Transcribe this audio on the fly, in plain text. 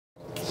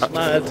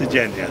Smile to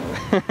Jenya.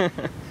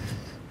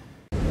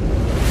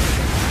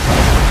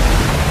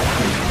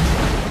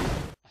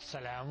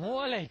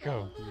 Assalamu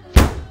alaikum.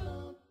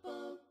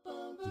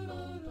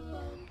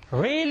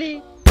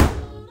 Really?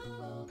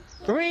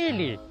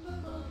 Really?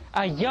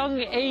 A young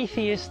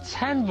atheist's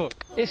handbook.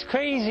 It's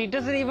crazy, it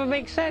doesn't even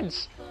make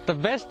sense. The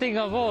best thing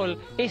of all,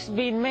 it's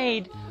been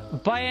made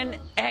by an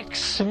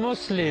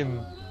ex-Muslim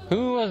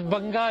who was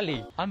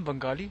Bengali. I'm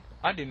Bengali.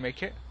 I didn't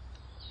make it.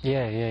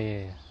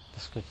 Yeah.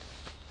 That's good.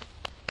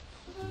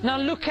 Now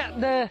look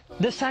at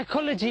the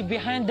psychology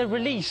behind the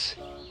release.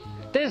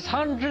 There's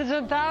hundreds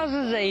and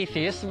thousands of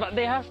atheists, but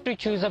they have to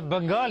choose a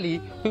Bengali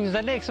who's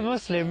an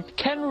ex-Muslim.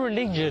 Can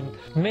religion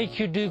make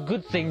you do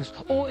good things,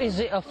 or is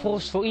it a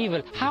force for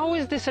evil? How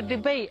is this a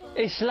debate?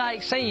 It's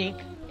like saying,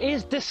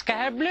 is the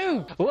sky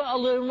blue?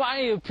 Well, in my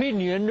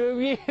opinion,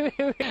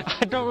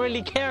 I don't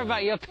really care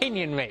about your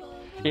opinion, mate.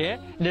 Yeah,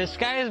 the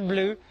sky is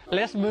blue,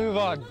 let's move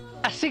on.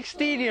 A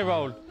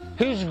 16-year-old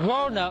who's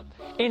grown up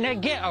in a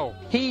ghetto,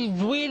 he's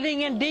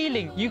wheeling and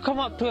dealing. You come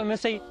up to him and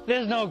say,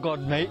 there's no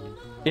God, mate.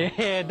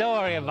 Yeah, don't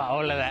worry about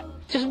all of that.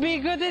 Just be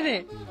good,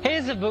 innit?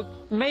 Here's a book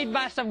made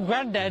by some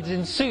granddads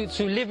in suits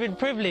who live in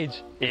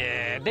privilege.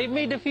 Yeah, they've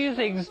made a few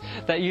things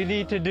that you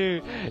need to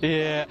do,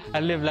 yeah,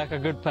 and live like a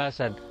good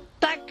person.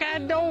 That guy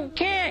don't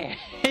care.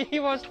 He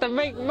wants to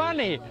make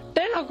money.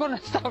 They're not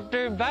gonna stop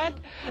doing bad.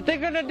 They're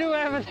gonna do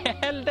whatever the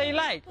hell they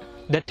like.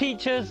 The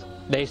teachers,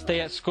 they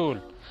stay at school.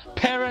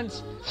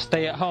 Parents,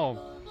 stay at home.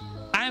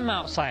 I'm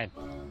outside,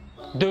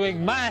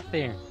 doing my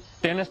thing.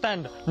 Do you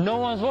understand? No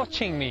one's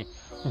watching me.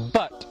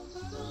 But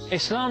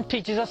Islam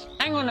teaches us,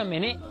 hang on a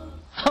minute,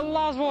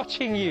 Allah's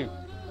watching you.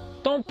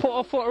 Don't put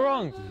a foot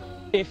wrong.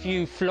 If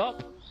you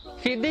flop,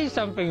 if you do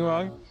something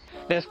wrong,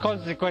 there's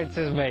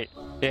consequences, mate.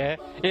 Yeah,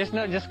 it's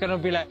not just gonna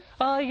be like,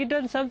 oh, you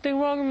done something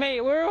wrong,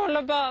 mate. We're all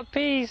about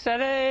peace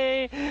and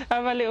hey,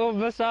 have a little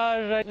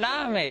massage.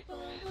 Nah, mate.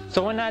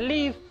 So when I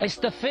leave, it's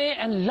the fear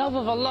and love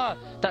of Allah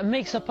that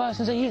makes a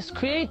person say, He's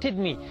created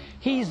me,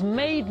 He's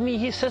made me,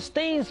 He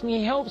sustains me,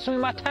 He helps me in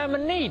my time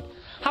of need.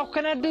 How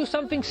can I do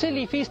something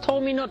silly if He's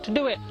told me not to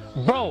do it?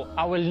 Bro,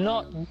 I will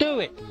not do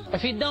it.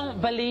 If you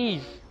don't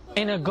believe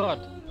in a God,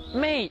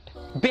 mate,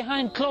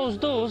 behind closed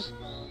doors,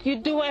 you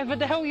do whatever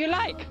the hell you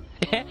like.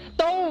 Yeah?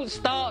 Don't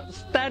start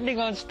standing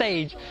on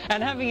stage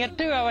and having a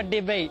 2-hour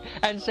debate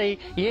and say,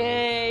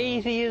 yeah,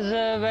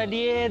 atheism and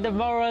yeah, the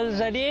morals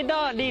and you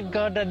don't need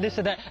God and this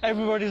and that.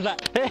 Everybody's like,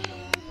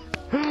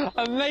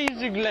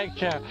 amazing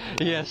lecture.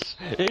 Yes,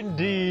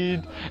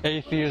 indeed,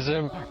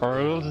 atheism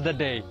rules the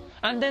day.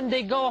 And then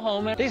they go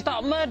home and they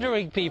start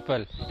murdering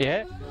people,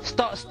 yeah?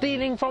 Start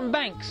stealing from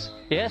banks,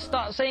 yeah?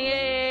 Start saying,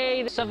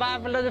 hey, the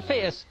survival of the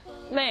fittest.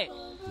 Mate,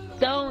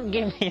 don't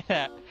give me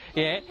that,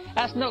 yeah?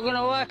 That's not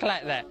gonna work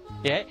like that,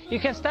 yeah? You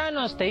can stand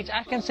on stage,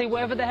 I can say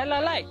whatever the hell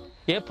I like.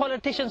 Yeah,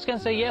 politicians can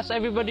say, yes,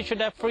 everybody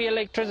should have free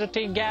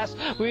electricity and gas,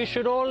 we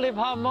should all live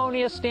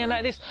harmoniously and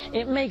like this.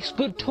 It makes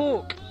good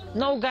talk.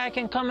 No guy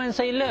can come and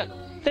say, look,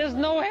 there's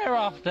no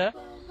hereafter,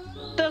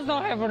 there's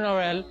no heaven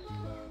or hell.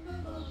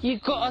 You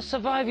gotta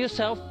survive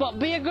yourself, but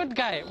be a good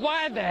guy.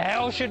 Why the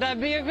hell should I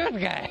be a good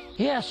guy?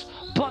 Yes,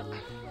 but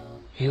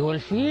you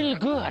will feel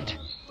good.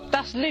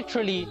 That's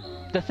literally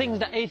the things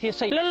that atheists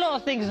say. A lot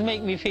of things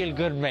make me feel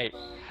good, mate.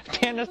 Do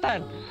you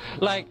understand?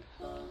 Like,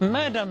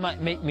 murder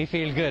might make me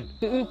feel good.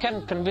 Who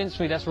can convince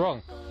me that's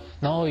wrong?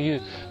 No,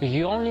 you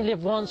only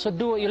live once, so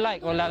do what you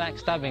like. Well, I like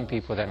stabbing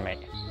people then,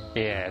 mate.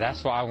 Yeah,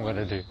 that's what I'm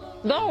gonna do.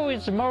 No,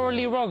 it's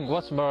morally wrong.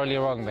 What's morally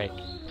wrong, mate?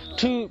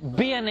 To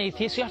be an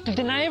atheist, you have to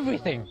deny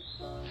everything.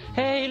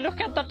 Hey, look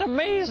at that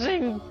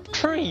amazing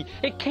tree.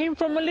 It came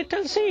from a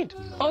little seed.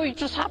 Oh, it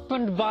just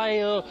happened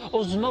by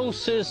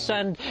osmosis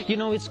and, you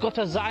know, it's got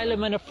a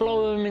xylem and a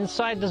phloem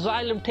inside. The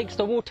xylem takes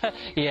the water.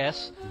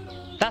 Yes,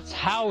 that's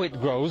how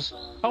it grows.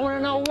 I want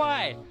to know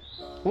why.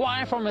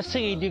 Why from a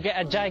seed you get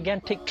a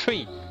gigantic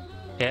tree?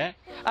 Yeah?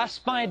 A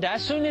spider,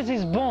 as soon as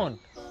he's born,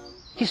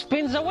 he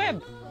spins a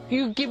web.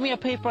 You give me a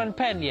paper and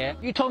pen, yeah?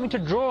 You told me to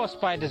draw a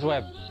spider's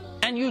web.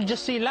 And you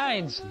just see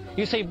lines.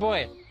 You say,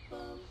 boy,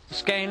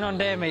 what's going on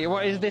there, mate?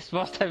 What is this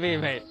supposed to be,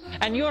 mate?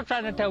 And you're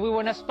trying to tell me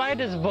when a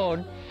spider's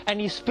born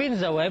and he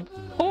spins a web,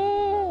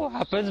 oh,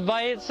 happens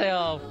by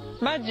itself.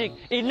 Magic,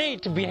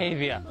 innate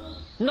behavior.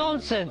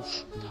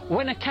 Nonsense.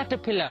 When a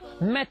caterpillar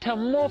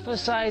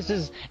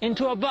metamorphosizes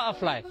into a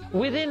butterfly,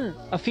 within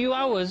a few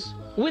hours,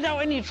 without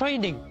any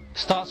training,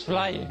 starts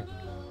flying.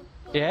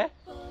 Yeah?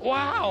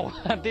 Wow!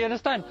 Do you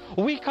understand?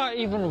 We can't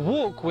even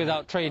walk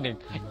without training.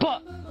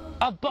 But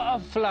a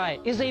butterfly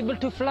is able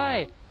to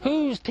fly.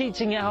 Who's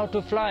teaching it how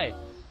to fly?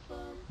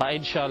 But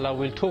inshallah,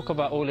 we'll talk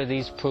about all of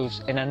these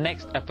proofs in the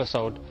next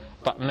episode.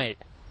 But mate,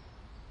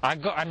 I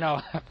gotta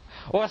know,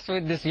 what's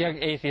with this young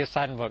atheist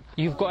handbook?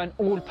 You've got an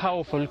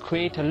all-powerful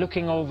creator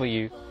looking over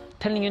you,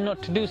 telling you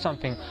not to do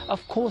something.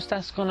 Of course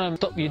that's gonna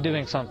stop you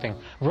doing something,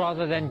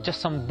 rather than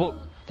just some book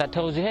that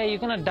tells you, hey, you're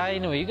gonna die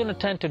anyway, you're gonna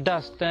turn to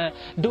dust,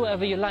 do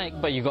whatever you like,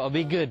 but you gotta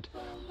be good.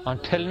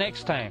 Until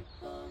next time.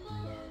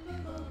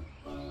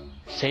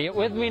 Say it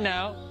with me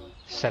now.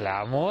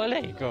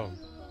 Assalamu alaikum.